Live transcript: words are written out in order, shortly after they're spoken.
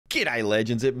G'day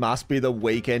legends, it must be the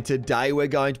weekend. Today we're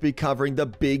going to be covering the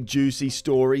big juicy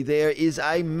story. There is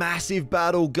a massive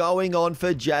battle going on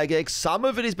for Jagex. Some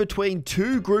of it is between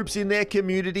two groups in their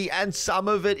community and some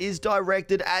of it is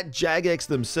directed at Jagex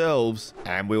themselves.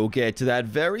 And we'll get to that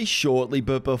very shortly,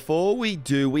 but before we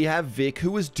do, we have Vic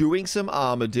who is doing some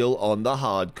Armadillo on the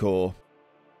hardcore.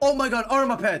 Oh my god,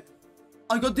 Arma Pet!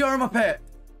 I got the Arma Pet!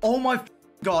 Oh my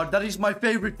god, that is my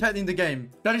favorite pet in the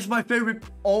game. That is my favorite.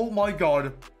 Oh my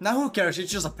god. Now who cares?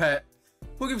 It's just a pet.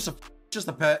 Who gives a just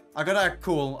a pet? I gotta act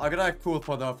cool. I gotta act cool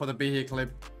for the Behemeth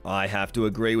clip. I have to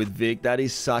agree with Vic. That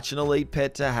is such an elite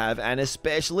pet to have, and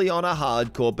especially on a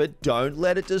hardcore, but don't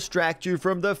let it distract you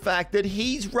from the fact that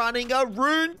he's running a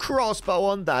rune crossbow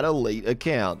on that elite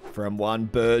account. From one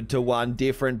bird to one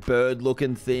different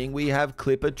bird-looking thing, we have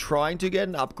Clipper trying to get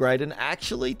an upgrade and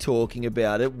actually talking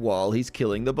about it while he's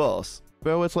killing the boss.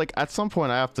 Bro, it's like, at some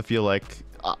point I have to feel like,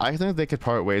 I think they could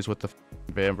part ways with the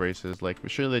Vam braces. Like,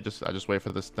 surely I just wait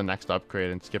for the next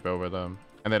upgrade and skip over them.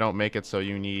 And they don't make it so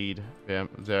you need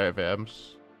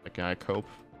Vams. Like, I cope.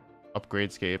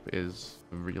 Upgradescape is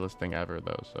the realest thing ever,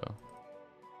 though,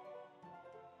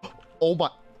 so.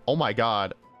 Oh my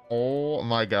god. Oh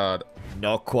my god.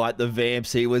 Not quite the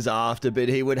vamps he was after, but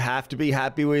he would have to be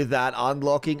happy with that,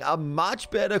 unlocking a much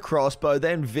better crossbow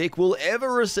than Vic will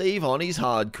ever receive on his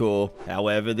hardcore.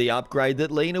 However, the upgrade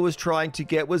that Lena was trying to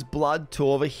get was Blood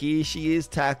Torva. Here she is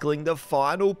tackling the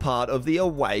final part of the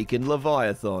Awakened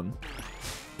Leviathan.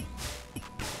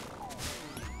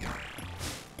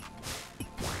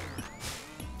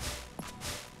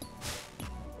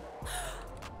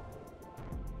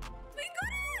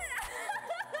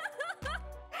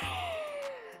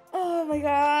 Oh my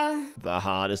god. The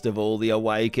hardest of all the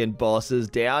Awakened bosses,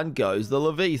 down goes the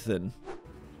Leviathan.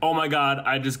 Oh my god,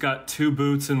 I just got 2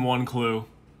 boots and 1 clue.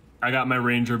 I got my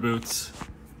ranger boots.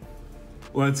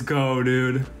 Let's go,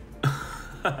 dude.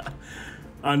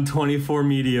 On 24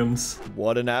 mediums.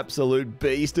 What an absolute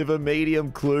beast of a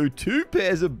medium clue, 2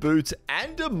 pairs of boots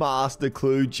and a master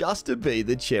clue just to be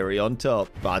the cherry on top.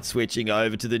 But switching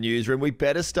over to the newsroom, we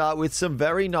better start with some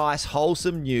very nice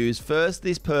wholesome news. First,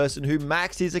 this person who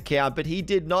maxed his account, but he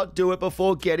did not do it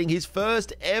before getting his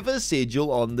first ever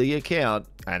sigil on the account.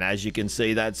 And as you can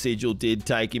see, that sigil did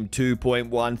take him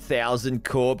 2.1 thousand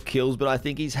corp kills, but I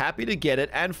think he's happy to get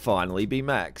it and finally be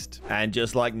maxed. And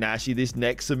just like Nashi, this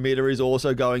next submitter is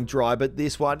also going dry, but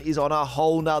this one is on a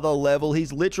whole nother level.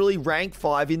 He's literally rank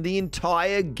 5 in the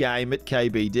entire game at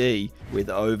KBD. With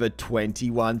over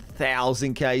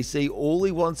 21,000 KC, all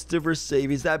he wants to receive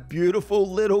is that beautiful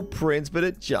little prince, but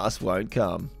it just won't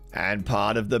come. And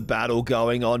part of the battle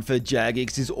going on for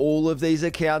Jagex is all of these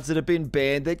accounts that have been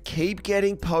banned that keep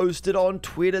getting posted on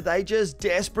Twitter. They just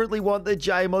desperately want the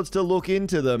J-mods to look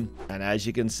into them. And as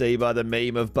you can see by the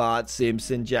meme of Bart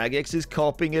Simpson, Jagex is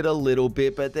copying it a little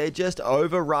bit, but they're just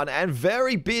overrun and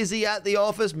very busy at the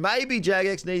office. Maybe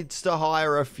Jagex needs to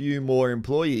hire a few more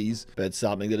employees. But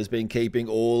something that has been keeping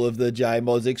all of the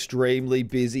J-mods extremely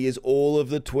busy is all of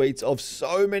the tweets of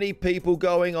so many people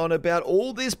going on about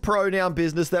all this pronoun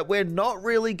business that we're not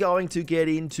really going to get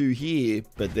into here.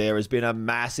 But there has been a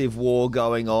massive war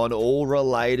going on, all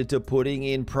related to putting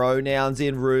in pronouns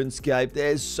in Runescape.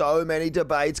 There's so many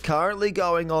debates currently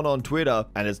going on Twitter,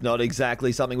 and it's not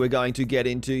exactly something we're going to get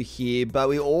into here, but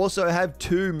we also have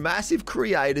 2 massive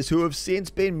creators who have since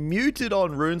been muted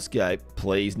on Runescape.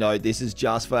 Please note this is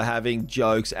just for having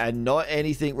jokes and not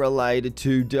anything related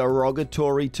to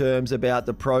derogatory terms about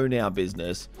the pronoun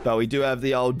business. But we do have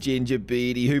the old Ginger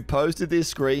Beardy who posted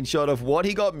this screenshot of what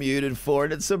he got muted for,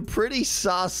 and it's some pretty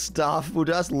sus stuff. We'll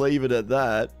just leave it at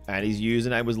that. And his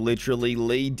username was literally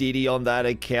Lee Diddy on that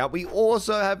account. We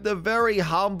also have the very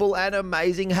humble and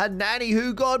amazing Hanani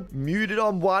who got muted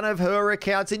on one of her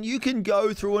accounts, and you can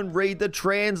go through and read the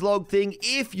translog thing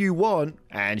if you want.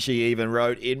 And she even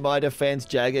wrote, "In my defense,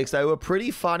 Jagex, they were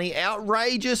pretty funny,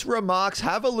 outrageous remarks.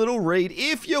 Have a little read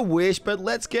if you wish, but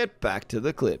let's get back to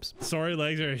the clips." Sorry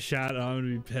legs are a shot, I'm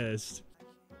gonna be pissed.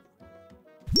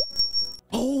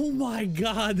 Oh my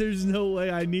god, there's no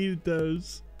way I needed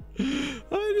those. I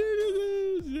needed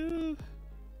those, yeah.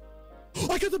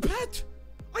 I got the pet!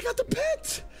 I got the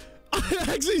pet! I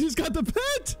actually just got the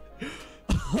pet!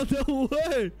 Oh, no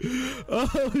way!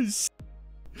 Oh,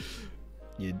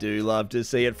 You do love to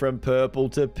see it from purple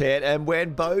to pet, and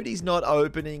when Bodhi's not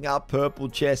opening up purple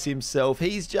chests himself,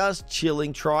 he's just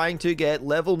chilling trying to get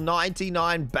level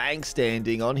 99 bank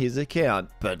standing on his account.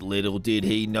 But little did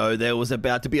he know there was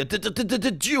about to be a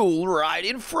duel right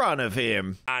in front of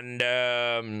him.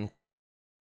 And,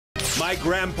 my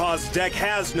grandpa's deck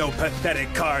has no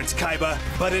pathetic cards, Kaiba,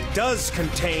 but it does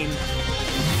contain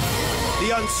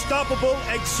the unstoppable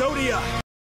Exodia.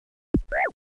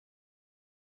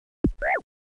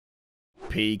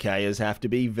 PKers have to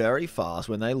be very fast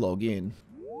when they log in.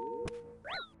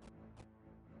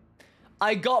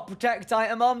 I got protect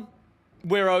item on.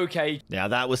 We're okay. Now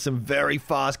that was some very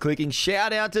fast clicking.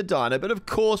 Shout out to Dino, but of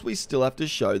course we still have to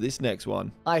show this next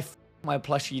one. My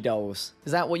plushie dolls.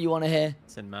 Is that what you want to hear?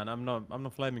 Listen, man, I'm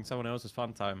not flaming someone else's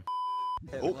fun time.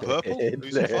 Oh, purple.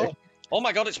 Who's it for? Oh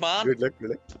my god, it's mine. Good luck,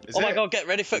 good luck. Oh my god, get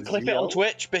ready for clip it on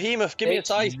Twitch. Behemeth, give me a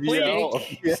size,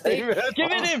 please. Give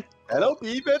it him. Hello,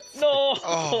 Behemeth.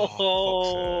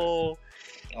 No.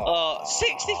 Oh,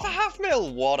 60 for half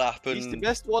mil. What happened? he's the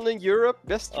best one in Europe,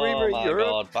 best streamer in Europe.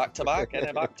 Oh my god, back to back,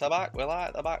 and back to back. We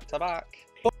like the back to back.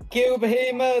 Fuck you,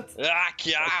 Behemoth. Ah,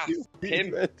 yeah.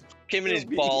 Him and his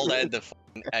bald head, the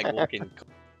f***ing egg looking.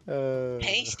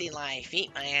 Tasty life,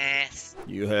 eat my ass.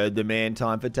 You heard the man.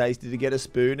 Time for Tasty to get a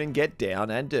spoon and get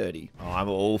down and dirty. I'm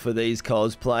all for these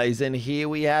cosplays, and here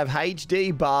we have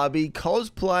HD Barbie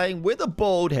cosplaying with a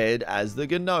bald head as the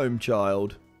Gnome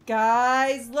Child.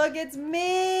 Guys, look, it's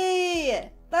me!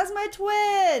 That's my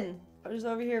twin! I was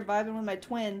over here vibing with my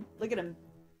twin. Look at him.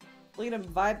 Look at him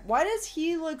vibe. Why does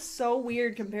he look so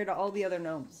weird compared to all the other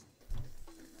gnomes?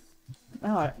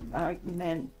 Oh,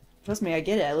 man. Trust me, I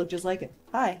get it. I look just like it.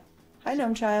 Hi. Hi,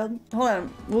 gnome child. Hold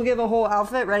on. We'll give a whole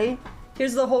outfit. Ready?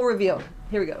 Here's the whole reveal.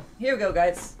 Here we go. Here we go,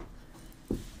 guys.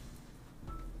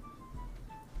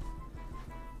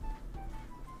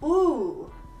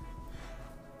 Ooh.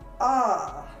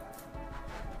 Ah.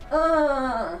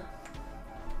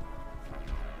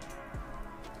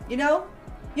 You know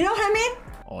what I mean?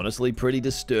 Honestly, pretty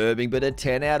disturbing, but a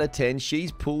 10 out of 10,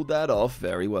 she's pulled that off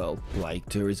very well.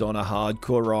 Blaker is on a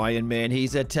hardcore Iron Man.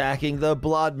 He's attacking the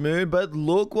Blood Moon, but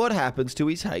look what happens to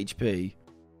his HP.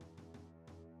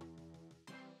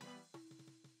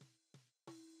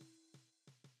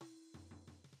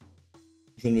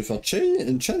 Je viens de me faire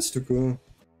une chance, tout quoi.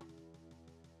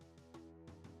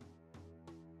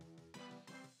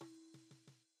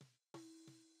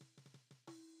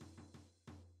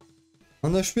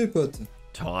 Un HP, pote.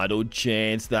 Titled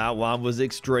chance. That one was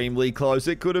extremely close.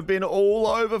 It could have been all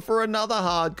over for another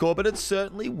hardcore, but it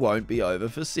certainly won't be over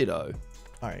for Sido.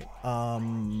 Alright,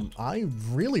 I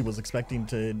really was expecting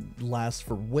to last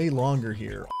for way longer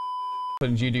here.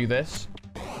 Did you do this?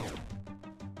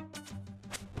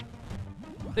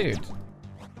 Dude.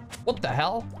 What the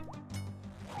hell?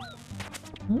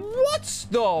 What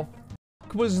the f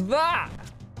was that?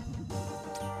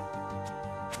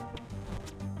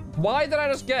 Why did I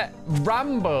just get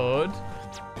Ramboed?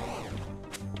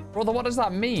 Brother, what does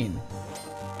that mean?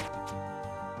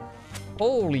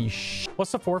 Holy sh...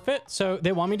 What's the forfeit? So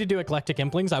they want me to do eclectic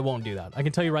implings. I won't do that. I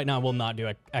can tell you right now, I will not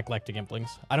do eclectic implings.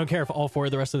 I don't care if all four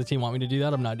of the rest of the team want me to do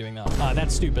that. I'm not doing that.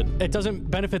 That's stupid. It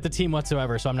doesn't benefit the team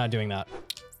whatsoever, so I'm not doing that.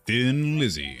 Thin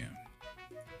Lizzy.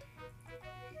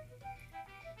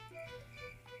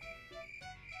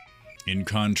 In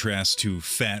contrast to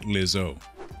Fat Lizzo.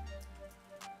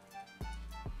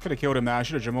 Could have killed him there. I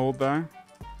should have jamuled though.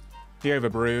 He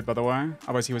overbrewed, by the way.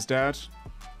 Otherwise he was dead.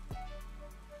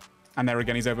 And there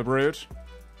again, he's overbrewed.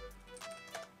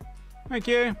 Thank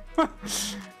you.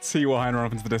 See Wine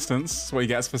off into the distance. That's what he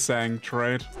gets for saying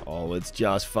trade. Oh, it's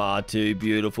just far too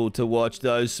beautiful to watch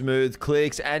those smooth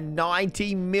clicks, and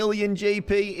 90 million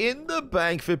GP in the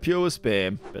bank for pure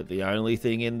spam. But the only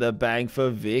thing in the bank for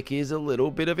Vic is a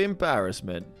little bit of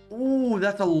embarrassment. Ooh,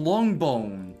 that's a long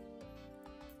bone.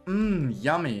 Mmm,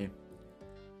 yummy.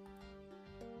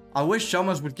 I wish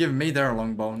Shamans would give me their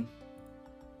long bone.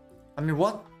 I mean,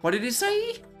 what? What did he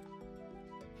say?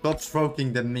 Stop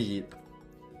stroking the meat.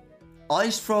 I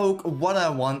stroke what I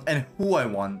want and who I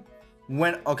want.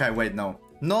 When... Okay, wait, no.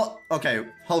 Not... Okay,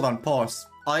 hold on, pause.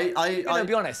 To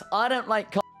be honest, I don't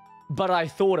like but I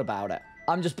thought about it.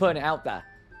 I'm just putting it out there.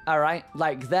 Alright?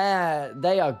 Like,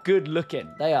 they are good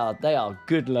looking. They are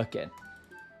good looking.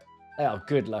 They are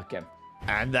good looking.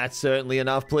 And that's certainly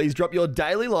enough. Please drop your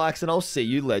daily likes and I'll see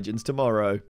you legends tomorrow.